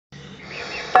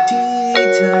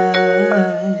Tea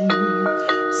time.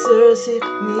 Cersei,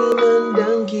 Neiman,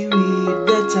 donkey weed.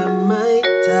 That's a my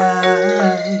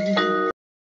time.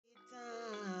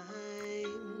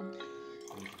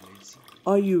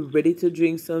 Are you ready to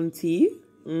drink some tea?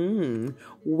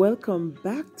 Welcome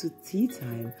back to tea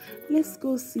time. Let's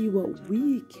go see what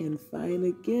we can find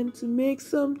again to make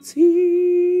some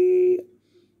tea.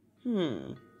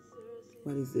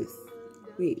 What is this?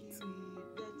 Wait.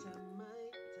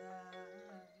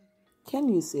 Can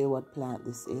you say what plant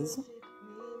this is?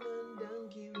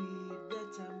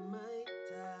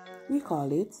 We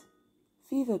call it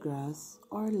FeverGrass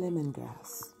or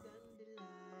lemongrass.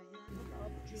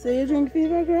 So you drink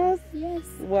FeverGrass? Yes,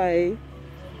 Why?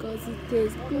 because it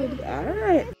tastes good.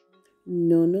 Alright.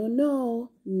 No,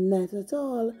 not at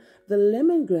all. The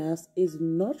lemongrass is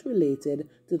not related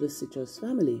to the citrus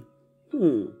family.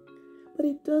 But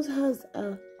it does has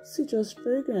a citrus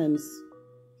fragrance.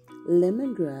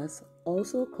 Lemongrass,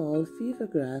 also called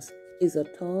FeverGrass, is a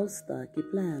tall, stocky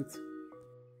plant.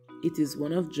 It is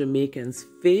one of Jamaicans'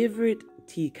 favorite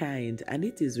tea kind, and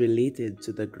it is related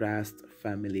to the grass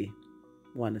family.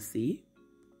 Wanna see?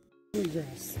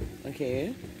 Grass.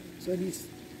 Okay. So this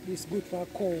good for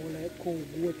cow, like cow,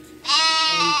 goat,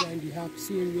 and you have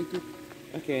same with it.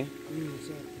 Okay.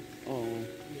 So, Oh.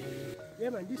 yeah,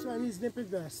 man, this one is nipple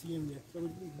grass same there. So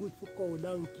it's good for cow,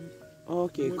 donkey.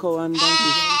 Okay, goat, cow and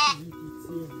donkey.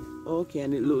 Same. Okay,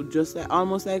 and it look just like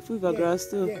almost like FeverGrass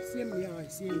too. Yeah,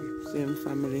 same. Same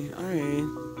family. Alright.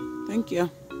 Thank you.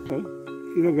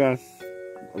 FeverGrass,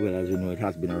 well, as you know, it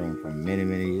has been around for many,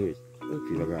 many years.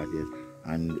 FeverGrass, yes.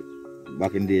 And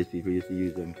back in the days, people used to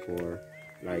use them for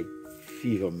like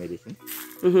fever medicine.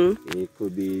 It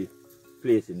could be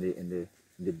placed in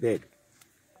the bed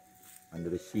under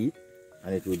the sheet,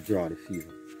 and it would draw the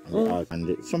fever.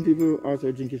 And some people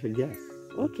also drink it for gas.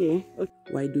 Okay.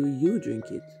 Why do you drink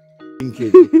it? Drink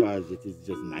it because it is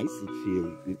just nice.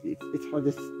 It has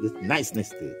this niceness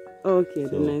to it. Okay, So,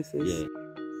 the nicest. Yeah.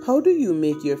 How do you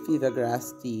make your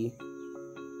FeverGrass tea?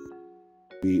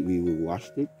 We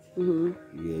washed it.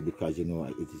 Yeah, because you know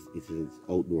it is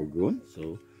outdoor grown,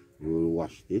 so we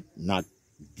washed it, not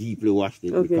deeply washed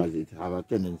it, because it have a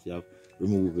tendency of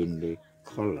removing the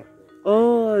color.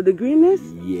 Oh, the greenness?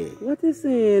 Yeah. What is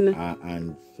it?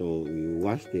 And so we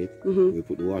washed it, we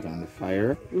put the water on the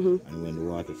fire, and when the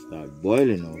water starts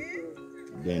boiling out,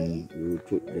 then we would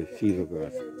put the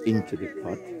FeverGrass into the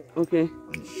pot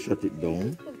and shut it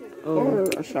down for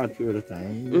a short period of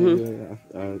time.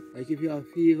 Like if you have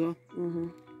fever,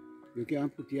 you can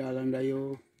put it all under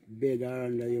your bed or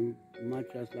under your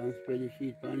mattress and spread the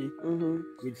sheet on it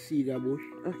with cedar bush.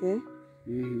 Okay.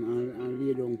 And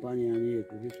lay down on it and eat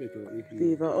it. Sweat out the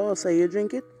Fever. Oh, so you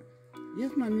drink it?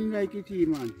 Yes, man, me like it tea,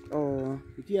 man. Oh.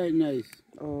 The tea is nice.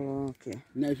 Oh, okay.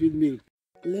 Nice with milk.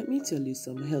 Let me tell you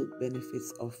some health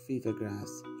benefits of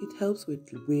FeverGrass. It helps with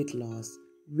weight loss,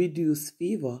 reduce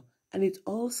fever, and it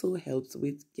also helps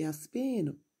with gas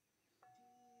pain.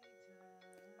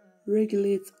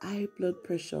 Regulates high blood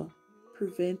pressure,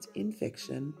 prevents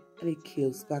infection, and it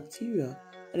kills bacteria,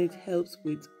 and it helps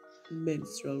with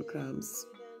menstrual cramps.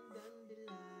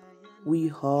 We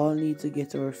all need to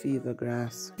get our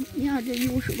FeverGrass. Yeah, they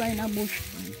use it in a bush.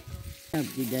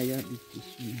 Have the diabetes.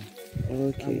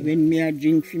 Okay. And when me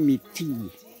drink for me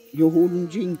tea, you wouldn't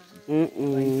drink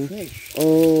it. Fresh.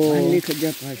 Oh. And little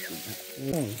drop of sugar.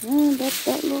 Oh,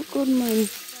 that look good, man.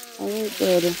 Alright,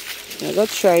 good. I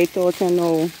gotta try it out, you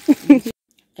know.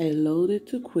 I allowed it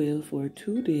to quail for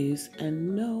 2 days,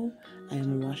 and now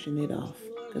I'm washing it off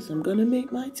because I'm gonna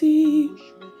make my tea.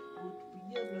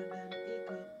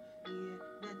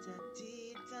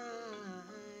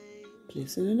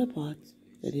 Place it in a pot,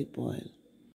 let it boil.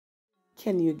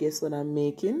 Can you guess what I'm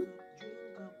making?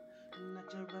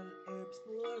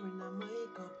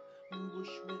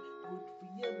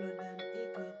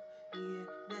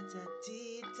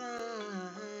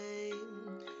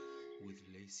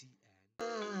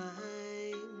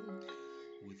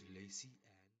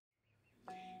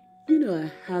 You know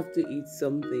I have to eat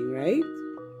something, right?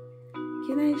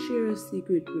 Can I share a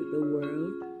secret with the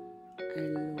world? I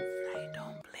love fried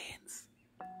dumplings.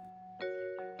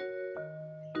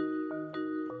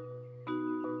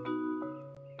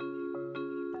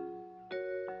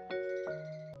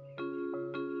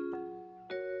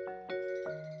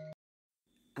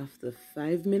 After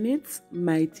 5 minutes,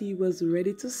 my tea was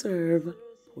ready to serve.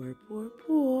 Pour, pour,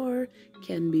 pour.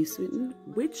 Can be sweetened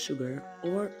with sugar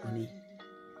or honey.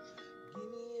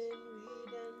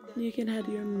 You can add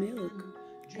your milk.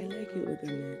 I like it with the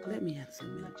milk. Let me add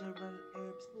some milk.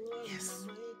 Yes.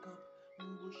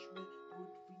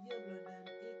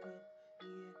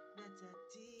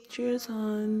 Cheers,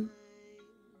 hon.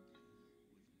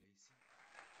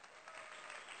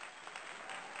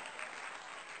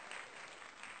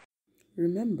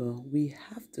 Remember, we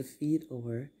have to feed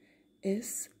our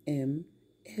SMSB,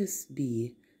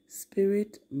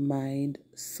 spirit, mind,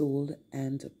 soul,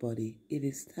 and body. It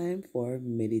is time for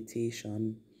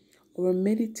meditation. Our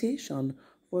meditation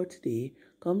for today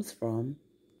comes from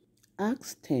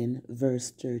Acts 10,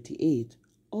 verse 38.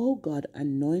 O God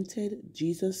anointed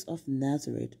Jesus of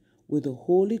Nazareth with the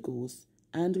Holy Ghost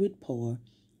and with power,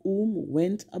 whom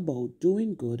went about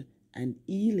doing good and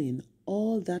healing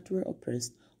all that were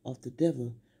oppressed of the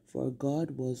devil, for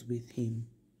God was with him.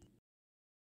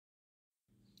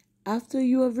 After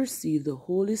you have received the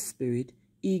Holy Spirit,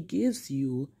 He gives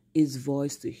you His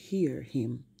voice to hear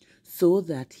Him, so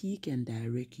that He can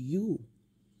direct you.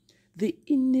 The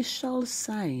initial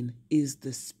sign is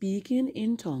the speaking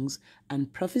in tongues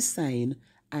and prophesying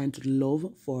and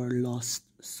love for a lost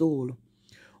soul.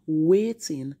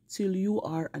 Waiting till you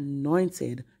are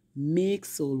anointed makes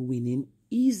soul winning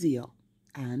easier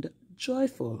and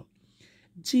joyful.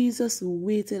 Jesus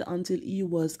waited until he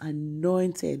was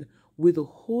anointed with the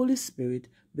Holy Spirit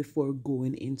before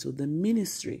going into the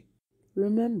ministry.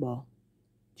 Remember,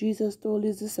 Jesus told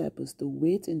his disciples to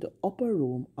wait in the upper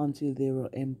room until they were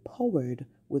empowered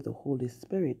with the Holy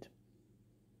Spirit.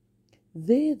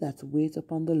 They that wait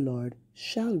upon the Lord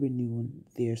shall renew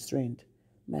their strength.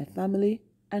 My family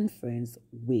and friends,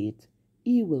 wait.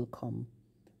 He will come.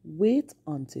 Wait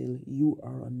until you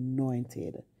are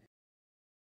anointed.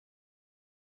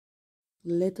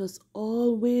 Let us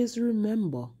always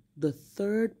remember the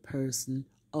third person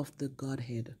of the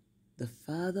Godhead, the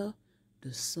Father,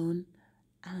 the Son,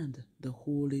 and the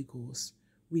Holy Ghost.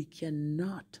 We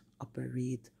cannot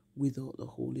operate without the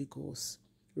Holy Ghost.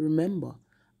 Remember,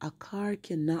 a car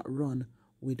cannot run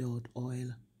without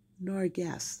oil nor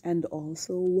gas, and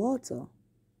also water.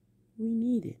 We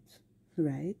need it,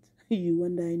 right? You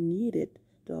and I need it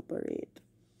to operate.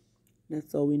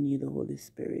 That's how we need the Holy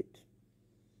Spirit.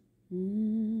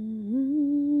 Mm-hmm.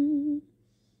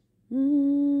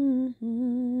 Mm-hmm.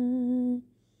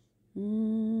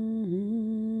 Mm-hmm.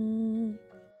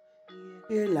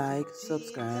 Share, like,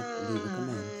 subscribe, leave a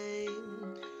comment.